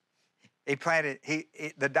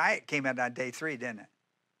 The diet came out on day 3, didn't it?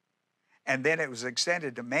 And then it was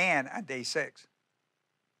extended to man on day 6.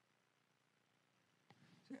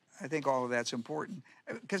 I think all of that's important.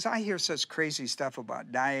 Because I hear such crazy stuff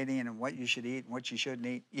about dieting and what you should eat and what you shouldn't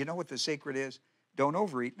eat. You know what the secret is? Don't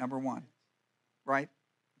overeat, number 1. Right?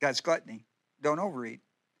 That's gluttony. Don't overeat.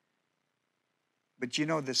 But you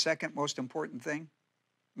know the second most important thing?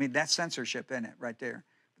 I mean, that's censorship in it right there.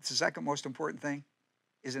 But the second most important thing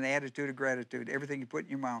is an attitude of gratitude. Everything you put in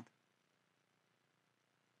your mouth.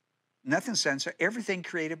 Nothing censored. Everything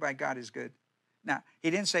created by God is good. Now,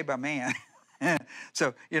 he didn't say by man.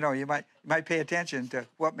 So, you know, you might pay attention to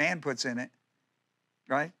what man puts in it.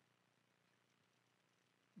 Right?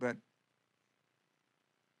 But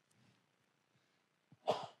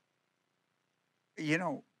you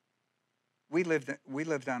know, we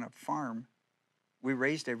lived on a farm. We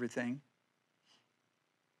raised everything.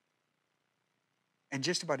 And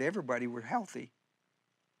just about everybody were healthy.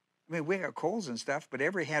 I mean, we got colds and stuff, but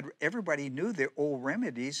everybody knew the old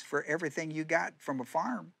remedies for everything you got from a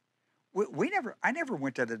farm. I never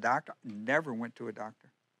went to the doctor. Never went to a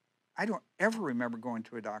doctor. I don't ever remember going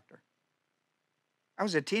to a doctor. I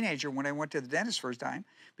was a teenager when I went to the dentist first time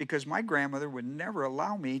because my grandmother would never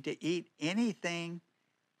allow me to eat anything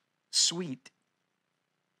sweet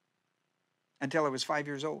until I was 5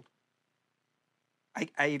 years old. I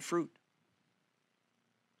ate fruit.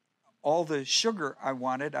 All the sugar I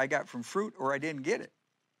wanted, I got from fruit or I didn't get it.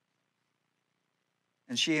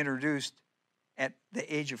 And she introduced, at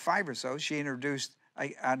the age of 5 or so, she introduced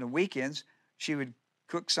On the weekends, she would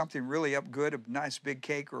cook something really up good, a nice big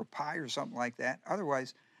cake or a pie or something like that.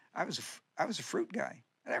 Otherwise, I was a fruit guy.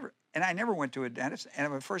 I never went to a dentist.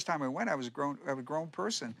 And the first time I went, I was a grown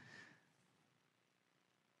person.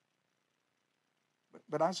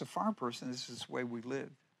 But I was a farm person. This is the way we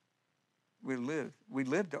lived. We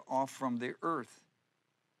lived off from the earth.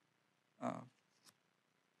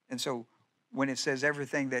 And so when it says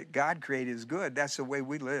everything that God created is good, that's the way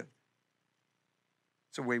we live.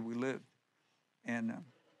 It's the way we live. And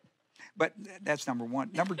but that's number one.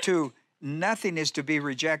 Number two, nothing is to be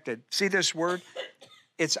rejected. See this word?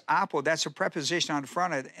 It's apo. That's a preposition on the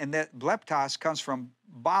front of it. And that bleptos comes from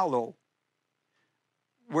balo,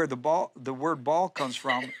 where the word ball comes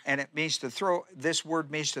from, and it means to throw. This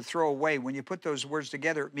word means to throw away. When you put those words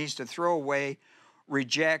together, it means to throw away,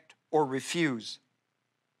 reject, or refuse.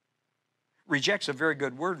 Reject's a very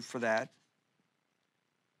good word for that.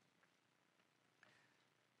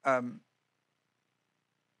 And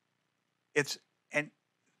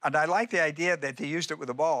I like the idea that they used it with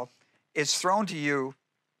a ball. It's thrown to you.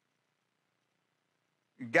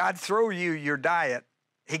 God threw you your diet.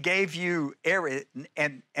 He gave you air,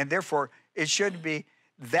 and therefore it should be,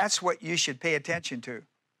 that's what you should pay attention to.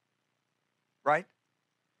 Right?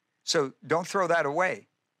 So don't throw that away.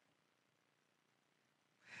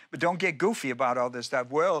 But don't get goofy about all this stuff.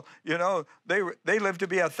 Well, you know, they lived to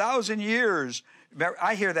be 1,000 years.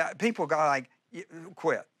 I hear that. People go like,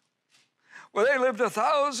 quit. Well, they lived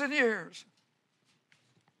 1,000 years.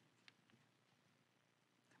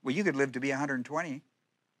 Well, you could live to be 120.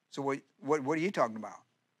 So what are you talking about?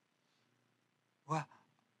 Well,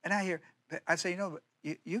 and I say, no,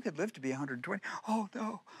 but you could live to be 120. Oh,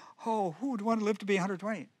 no. Oh, who would want to live to be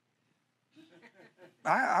 120?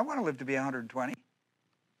 I want to live to be 120.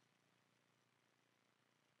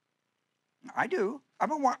 I do.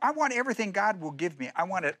 I want everything God will give me. I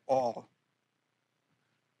want it all.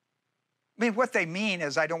 I mean, what they mean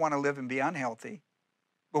is I don't want to live and be unhealthy.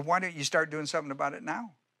 But why don't you start doing something about it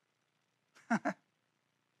now?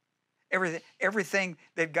 Everything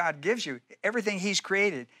that God gives you, everything He's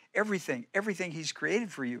created, everything He's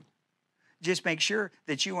created for you. Just make sure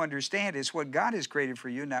that you understand it's what God has created for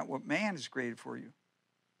you, not what man has created for you.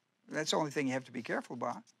 That's the only thing you have to be careful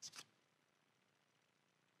about.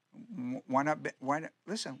 Why not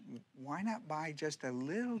buy just a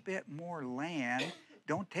little bit more land?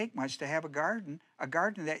 Don't take much to have a garden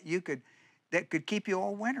that could keep you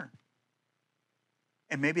all winter.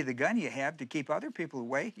 And maybe the gun you have to keep other people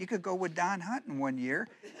away. You could go with Don hunting one year,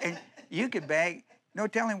 and you could bag. No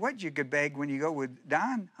telling what you could bag when you go with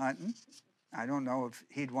Don hunting. I don't know if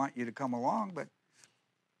he'd want you to come along, but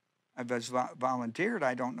I was volunteered.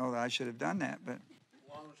 I don't know that I should have done that, but. As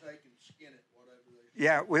long as they can skin it, whatever they.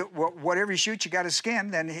 Yeah, whatever you shoot, you got to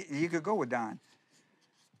skin. Then you could go with Don.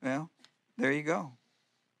 Well, there you go.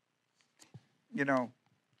 You know,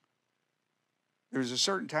 there was a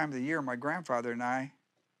certain time of the year, my grandfather and I,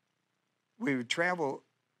 we would travel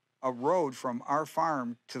a road from our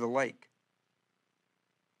farm to the lake.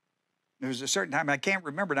 There was a certain time, I can't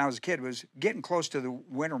remember when I was a kid, it was getting close to the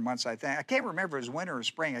winter months, I think. I can't remember if it was winter or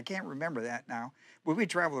spring. I can't remember that now. But we'd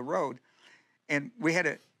travel the road, and we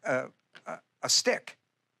had a stick,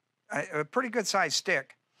 a pretty good-sized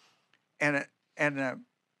stick, and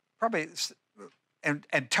probably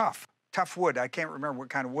tough wood. I can't remember what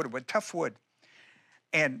kind of wood, but tough wood.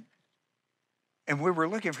 And we were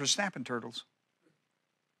looking for snapping turtles.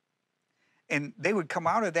 And they would come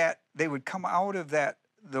out of the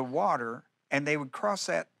water, and they would cross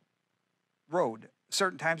that road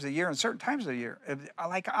certain times of the year and certain times of the year,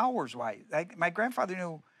 like hours wise. Like my grandfather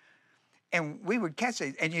knew, and we would catch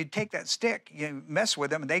it, and you'd take that stick, you mess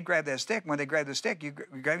with them, and they grab that stick. When they grab the stick, you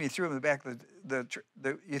threw them in the back of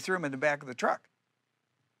you threw them in the back of the truck.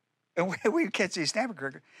 And we'd catch these snapping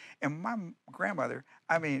turtles. And my grandmother,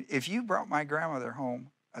 I mean, if you brought my grandmother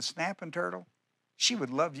home a snapping turtle, she would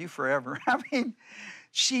love you forever. I mean,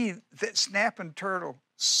 that snapping turtle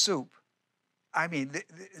soup, I mean,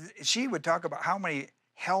 she would talk about how many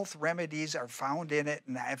health remedies are found in it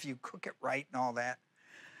and if you cook it right and all that.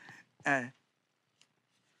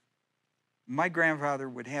 My grandfather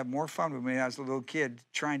would have more fun with me when I was a little kid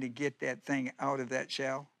trying to get that thing out of that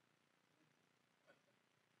shell.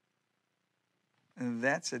 And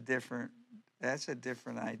that's a different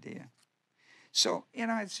idea. So, you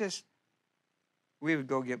know, it's just, we would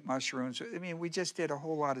go get mushrooms. I mean, we just did a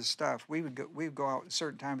whole lot of stuff. We would go out at a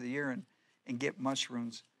certain time of the year and get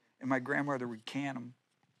mushrooms. And my grandmother would can them.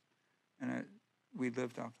 And we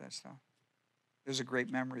lived off that stuff. Those are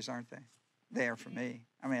great memories, aren't they? They are for me.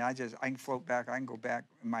 I mean, I can float back. I can go back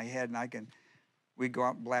in my head, and we'd go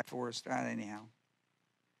out in Black Forest. Anyhow,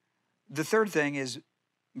 The third thing is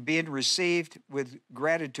being received with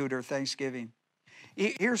gratitude or thanksgiving.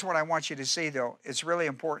 Here's what I want you to see, though. It's really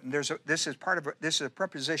important. This is a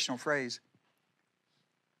prepositional phrase.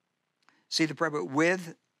 See the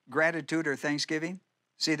with gratitude or thanksgiving?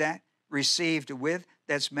 See that? Received with.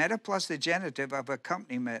 That's meta plus the genitive of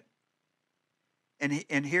accompaniment.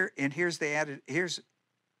 And here's the added. Here's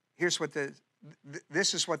what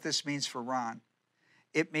this is what this means for Ron.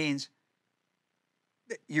 It means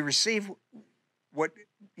that you receive what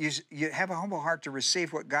you have a humble heart to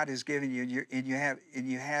receive what God has given you, and you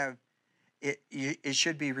have it. It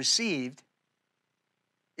should be received.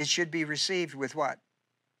 It should be received with what?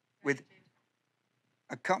 With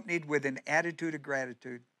accompanied with an attitude of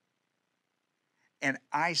gratitude. And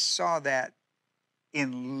I saw that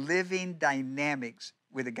in living dynamics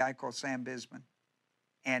with a guy called Sam Bisman.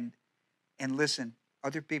 And listen,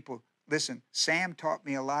 other people, listen, Sam taught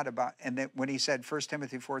me a lot about, and that when he said 1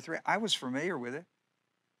 Timothy 4:3, I was familiar with it.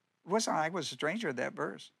 It wasn't I was a stranger to that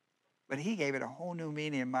verse. But he gave it a whole new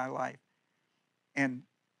meaning in my life. And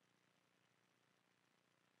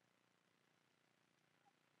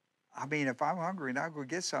I mean, if I'm hungry and I go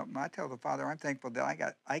get something, I tell the Father, I'm thankful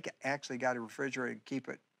that I actually got a refrigerator and keep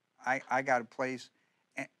it. I got a place,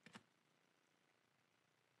 and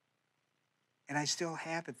I still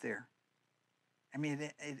have it there. I mean,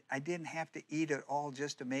 I didn't have to eat it all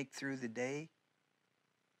just to make through the day.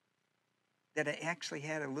 That I actually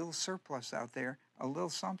had a little surplus out there, a little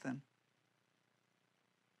something.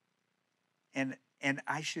 And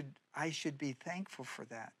I should be thankful for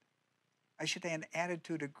that. I should have an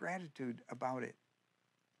attitude of gratitude about it,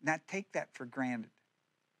 not take that for granted.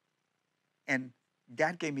 And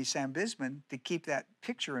God gave me Sam Bisman to keep that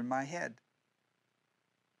picture in my head.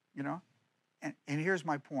 You know? And here's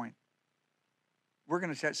my point. We're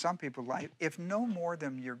going to touch some people's life, if no more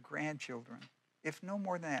than your grandchildren, if no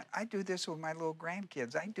more than that. I do this with my little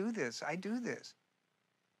grandkids. I do this.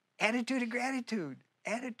 Attitude of gratitude.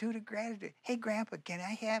 Attitude of gratitude. Hey, Grandpa, can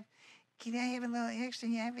I have a little extra?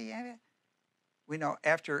 Have it? We know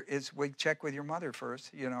after we check with your mother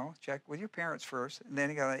first, check with your parents first. And then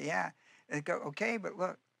you go, yeah. And they go, okay, but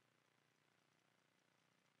look,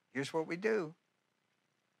 here's what we do.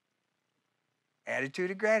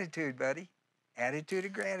 Attitude of gratitude, buddy. Attitude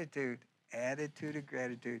of gratitude. Attitude of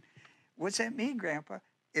gratitude. What's that mean, Grandpa?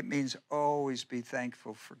 It means always be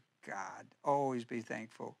thankful for God. Always be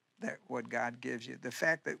thankful that what God gives you. The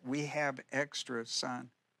fact that we have extra, son.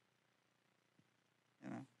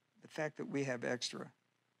 The fact that we have extra.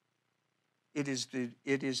 It is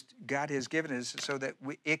God has given us so that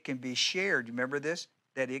it can be shared. Remember this?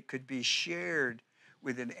 That it could be shared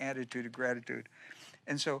with an attitude of gratitude.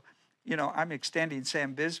 And so, I'm extending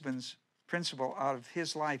Sam Bisman's principle out of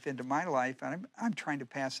his life into my life, and I'm trying to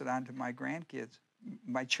pass it on to my grandkids,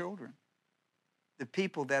 my children, the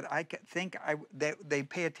people that I think that they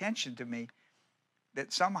pay attention to me,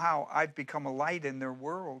 that somehow I've become a light in their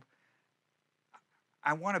world.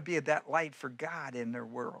 I want to be that light for God in their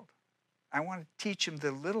world. I want to teach them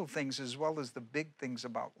the little things as well as the big things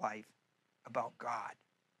about life, about God.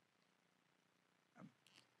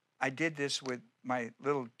 I did this with my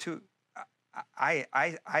little two.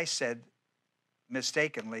 I said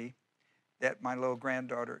mistakenly that my little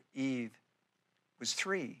granddaughter Eve was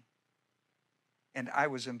 3, and I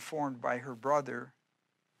was informed by her brother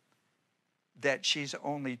that she's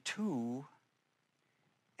only 2,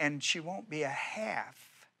 and she won't be a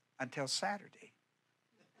half until Saturday.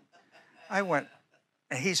 I went,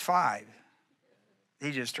 and he's 5.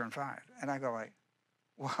 He just turned 5. And I go like,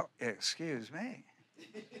 well, excuse me.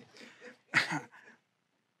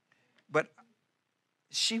 But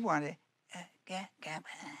she wanted,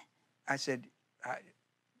 I said,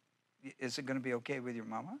 is it going to be okay with your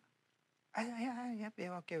mama? I said, yeah, be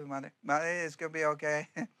okay with mother. Mother, it's going to be okay.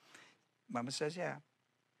 Mama says, yeah.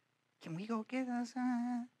 Can we go get us?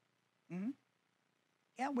 Yeah,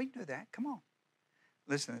 we can do that. Come on.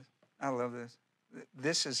 Listen to this. I love this.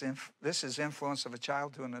 This is influence of a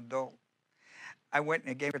child to an adult. I went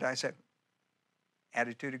and gave it. I said,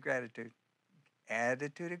 attitude of gratitude.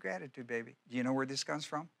 Attitude of gratitude, baby. Do you know where this comes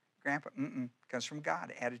from, Grandpa? It comes from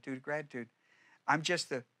God. Attitude of gratitude. I'm just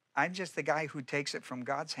the guy who takes it from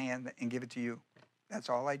God's hand and give it to you. That's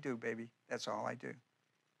all I do, baby. That's all I do.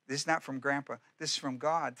 This is not from Grandpa. This is from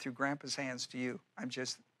God through Grandpa's hands to you.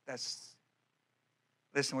 Listen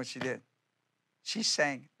to what she did. She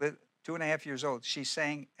sang, 2.5 years old, she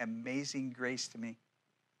sang Amazing Grace to me.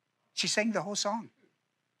 She sang the whole song.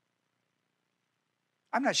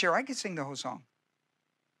 I'm not sure I could sing the whole song.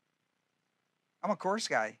 I'm a chorus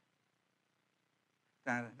guy.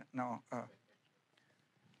 No.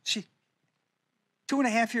 She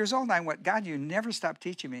 2.5 years old, and I went, God, you never stop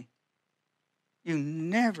teaching me. You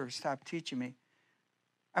never stop teaching me.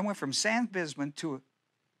 I went from San Bisman to,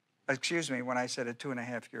 excuse me, when I said a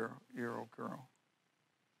 2.5-year-old girl.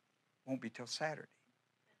 Won't be till Saturday.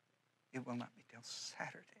 It will not be till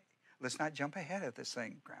Saturday. Let's not jump ahead of this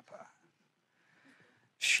thing, Grandpa.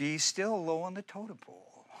 She's still low on the totem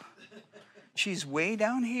pole. She's way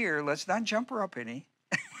down here. Let's not jump her up any.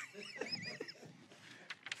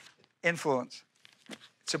 Influence.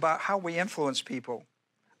 It's about how we influence people,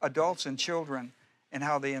 adults and children, and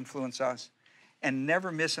how they influence us. And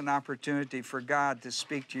never miss an opportunity for God to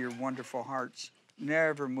speak to your wonderful hearts.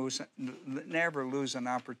 Never lose an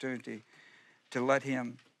opportunity to let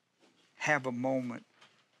him have a moment.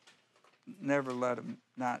 Never let him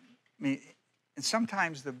not. And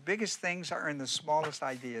sometimes the biggest things are in the smallest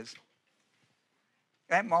ideas.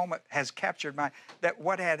 That moment has captured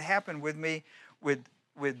what had happened with me with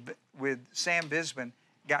Sam Bisman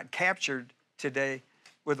got captured today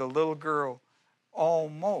with a little girl,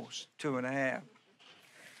 almost 2.5.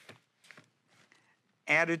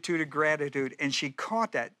 Attitude of gratitude, and she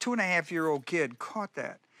caught that. 2.5-year-old kid caught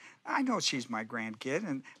that. I know she's my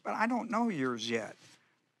grandkid, but I don't know yours yet.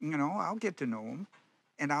 You know, I'll get to know them,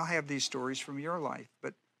 and I'll have these stories from your life.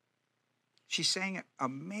 But she sang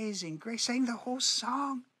Amazing Grace, sang the whole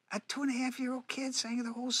song. A 2.5-year-old kid sang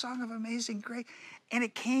the whole song of Amazing Grace. And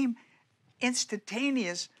it came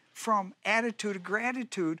instantaneous from attitude of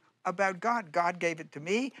gratitude about God. God gave it to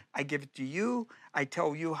me. I give it to you. I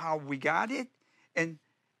tell you how we got it. And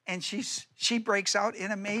she breaks out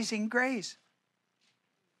in Amazing Grace.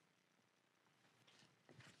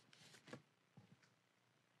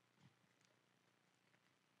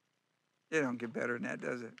 It don't get better than that,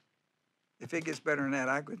 does it? If it gets better than that,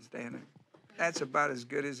 I couldn't stand it. That's about as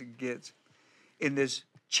good as it gets in this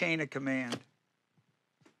chain of command.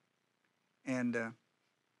 And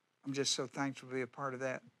I'm just so thankful to be a part of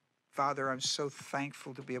that. Father, I'm so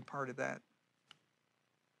thankful to be a part of that.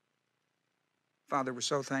 Father, we're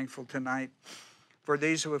so thankful tonight for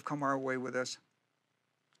these who have come our way with us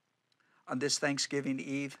on this Thanksgiving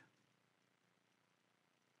Eve.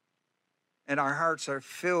 And our hearts are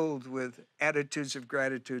filled with attitudes of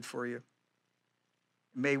gratitude for you.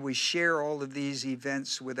 May we share all of these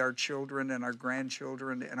events with our children and our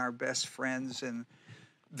grandchildren and our best friends and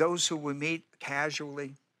those who we meet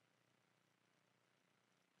casually.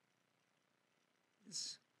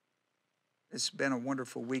 It's been a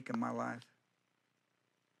wonderful week in my life.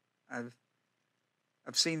 I've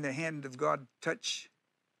seen the hand of God touch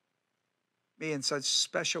me in such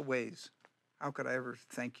special ways. How could I ever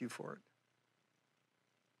thank you for it?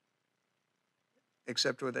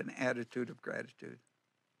 Except with an attitude of gratitude.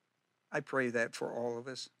 I pray that for all of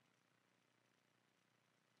us.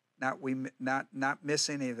 Not miss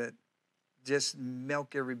any of it. Just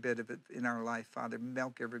milk every bit of it in our life, Father.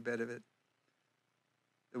 Milk every bit of it.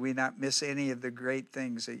 That we not miss any of the great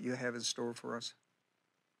things that you have in store for us.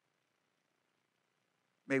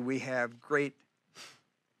 May we have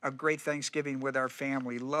a great Thanksgiving with our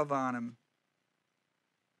family. Love on them.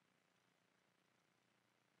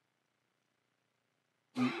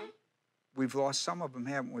 We've lost some of them,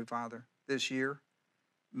 haven't we, Father, this year?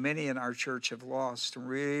 Many in our church have lost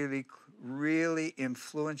really, really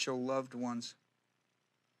influential loved ones.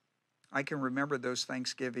 I can remember those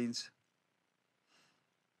Thanksgivings.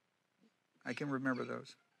 I can remember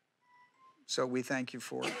those. So we thank you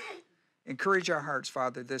for it. Encourage our hearts,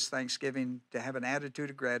 Father, this Thanksgiving to have an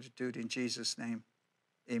attitude of gratitude in Jesus' name.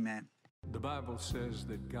 Amen. The Bible says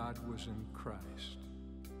that God was in Christ,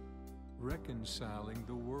 reconciling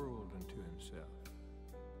the world unto himself,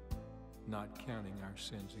 not counting our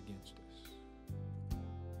sins against us.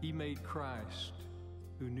 He made Christ,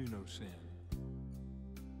 who knew no sin,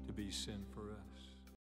 to be sin for us.